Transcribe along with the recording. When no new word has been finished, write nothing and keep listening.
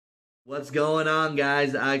What's going on,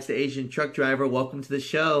 guys? Alex, the Asian truck driver. Welcome to the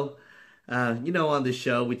show. On this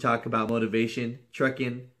show, we talk about motivation,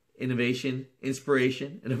 trucking, innovation,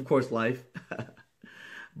 inspiration, and of course, life.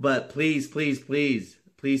 But please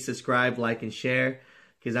subscribe, like, and share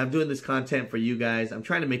because I'm doing this content for you guys. I'm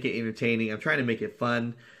trying to make it entertaining. I'm trying to make it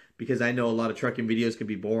fun because I know a lot of trucking videos can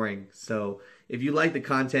be boring. So if you like the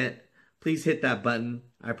content, please hit that button.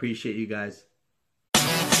 I appreciate you guys.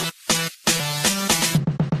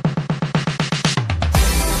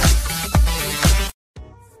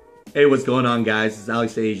 Hey, what's going on, guys? It's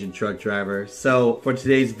Alex, the Asian truck driver. So for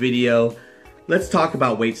today's video, let's talk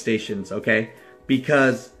about weight stations, okay?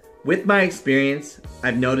 Because with my experience,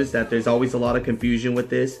 I've noticed that there's always a lot of confusion with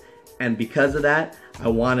this. And because of that, I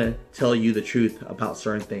want to tell you the truth about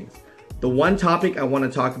certain things. The one topic I want to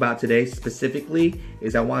talk about today specifically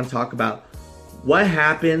is I want to talk about what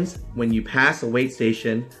happens when you pass a weight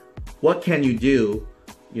station. What can you do?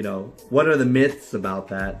 What are the myths about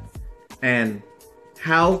that? And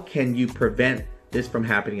how can you prevent this from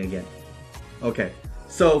happening again? Okay,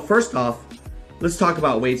 so first off, let's talk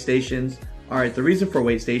about weight stations. All right, the reason for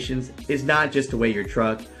weight stations is not just to weigh your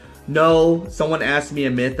truck. No, someone asked me a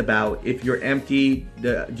myth about if you're empty,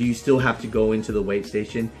 do you still have to go into the weight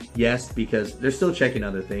station? Yes, because they're still checking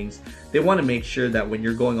other things. They want to make sure that when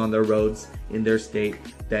you're going on their roads in their state,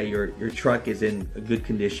 that your truck is in a good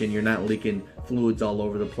condition. You're not leaking fluids all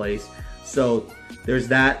over the place. So there's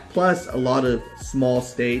that. Plus, a lot of small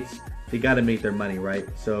states, they got to make their money, right?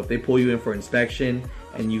 So if they pull you in for inspection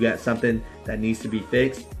and you got something that needs to be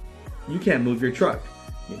fixed, you can't move your truck.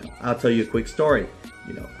 I'll tell you a quick story.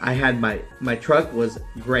 I had my truck was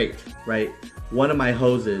great, right? One of my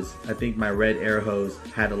hoses, I think my red air hose,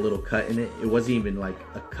 had a little cut in it. It wasn't even like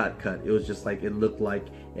a cut. It was just like, it looked like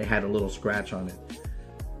it had a little scratch on it.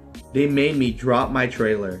 They made me drop my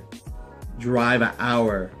trailer, drive an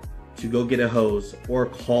hour to go get a hose, or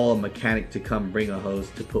call a mechanic to come bring a hose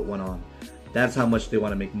to put one on. That's how much they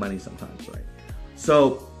want to make money sometimes, right?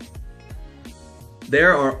 So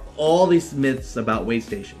there are all these myths about weight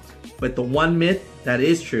stations. But the one myth that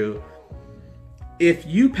is true, if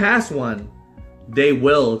you pass one, they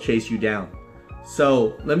will chase you down.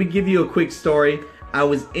 So let me give you a quick story. I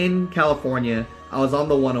was in California. I was on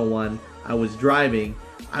the 101. I was driving.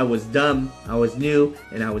 I was dumb. I was new,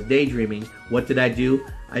 and I was daydreaming. What did I do?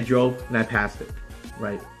 I drove and I passed it,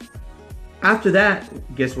 right? After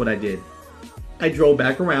that, guess what I did? I drove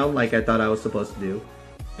back around like I thought I was supposed to do.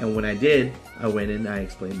 And when I did, I went in and I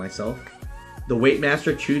explained myself. The weight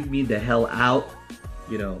master chewed me the hell out.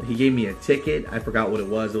 He gave me a ticket. I forgot what it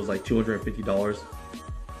was. It was like $250.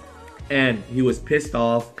 And he was pissed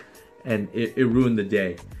off, and it ruined the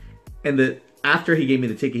day. And after he gave me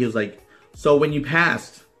the ticket, he was like, so when you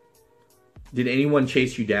passed, did anyone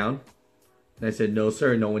chase you down? And I said, no,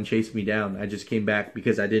 sir, no one chased me down. I just came back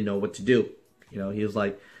because I didn't know what to do. He was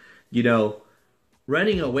like,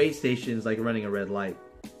 running a weight station is like running a red light.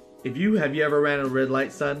 Have you ever ran a red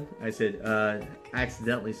light, son? I said,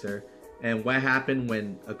 accidentally, sir. And what happened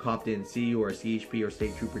when a cop didn't see you, or a CHP or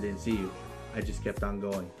state trooper didn't see you? I just kept on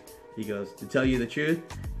going. He goes, to tell you the truth,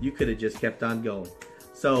 you could have just kept on going.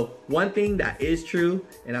 So one thing that is true,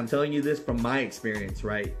 and I'm telling you this from my experience,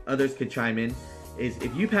 right? Others could chime in, is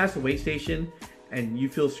if you pass a weight station and you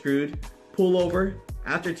feel screwed, pull over.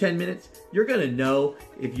 After 10 minutes, you're gonna know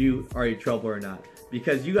if you are in trouble or not.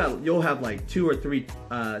 Because you'll have like 2 or 3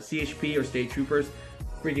 CHP or state troopers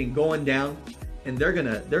freaking going down, and they're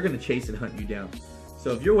gonna chase and hunt you down.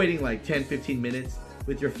 So if you're waiting like 10-15 minutes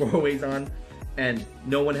with your 4-ways on and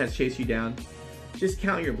no one has chased you down, just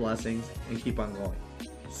count your blessings and keep on going.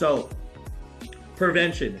 So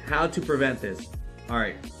prevention, how to prevent this. All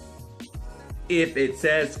right, if it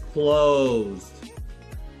says closed,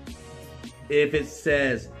 if it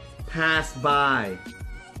says pass by,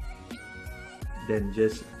 then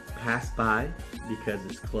just pass by because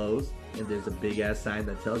it's closed and there's a big ass sign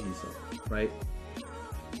that tells you so, right?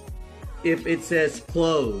 If it says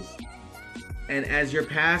closed and as you're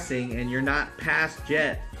passing and you're not past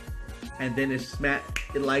yet, and then it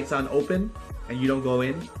lights on open and you don't go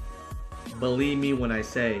in, believe me when I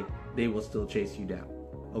say they will still chase you down,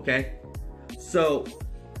 okay? So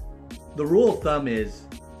the rule of thumb is,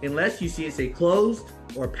 unless you see it say closed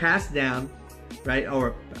or passed down, right,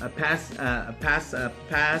 or a pass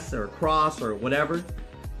or cross or whatever,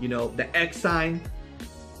 the X sign,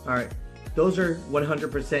 all right, those are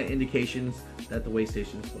 100% indications that the weigh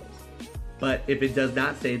station is closed. But if it does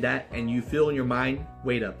not say that and you feel in your mind,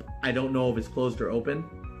 wait up, I don't know if it's closed or open,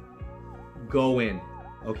 go in,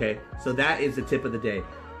 okay? So that is the tip of the day.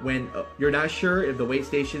 When you're not sure if the weigh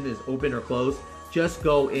station is open or closed, just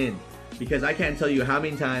go in. Because I can't tell you how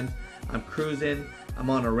many times I'm cruising, I'm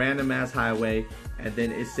on a random ass highway, and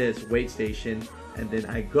then it says wait station, and then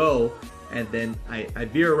I go, and then I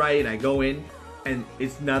veer right and I go in, and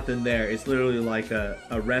it's nothing there. It's literally like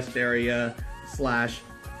a rest area slash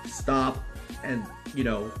stop, and you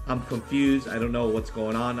know, I'm confused. I don't know what's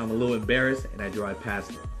going on. I'm a little embarrassed, and I drive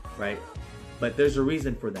past it, right? But there's a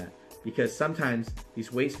reason for that, because sometimes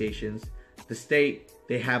these wait stations, the state,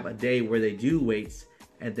 they have a day where they do waits,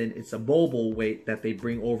 and then it's a mobile wait that they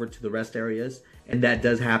bring over to the rest areas, and that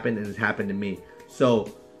does happen, and it's happened to me.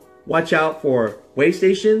 So watch out for wait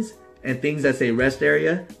stations and things that say rest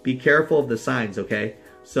area. Be careful of the signs, okay?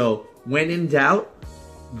 So when in doubt,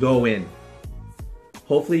 go in.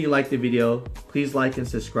 Hopefully you liked the video. Please like and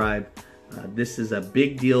subscribe. This is a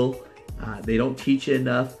big deal. They don't teach it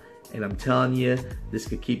enough, and I'm telling you, this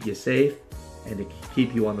could keep you safe, and it could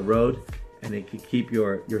keep you on the road, and it could keep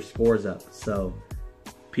your scores up. So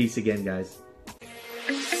peace again, guys.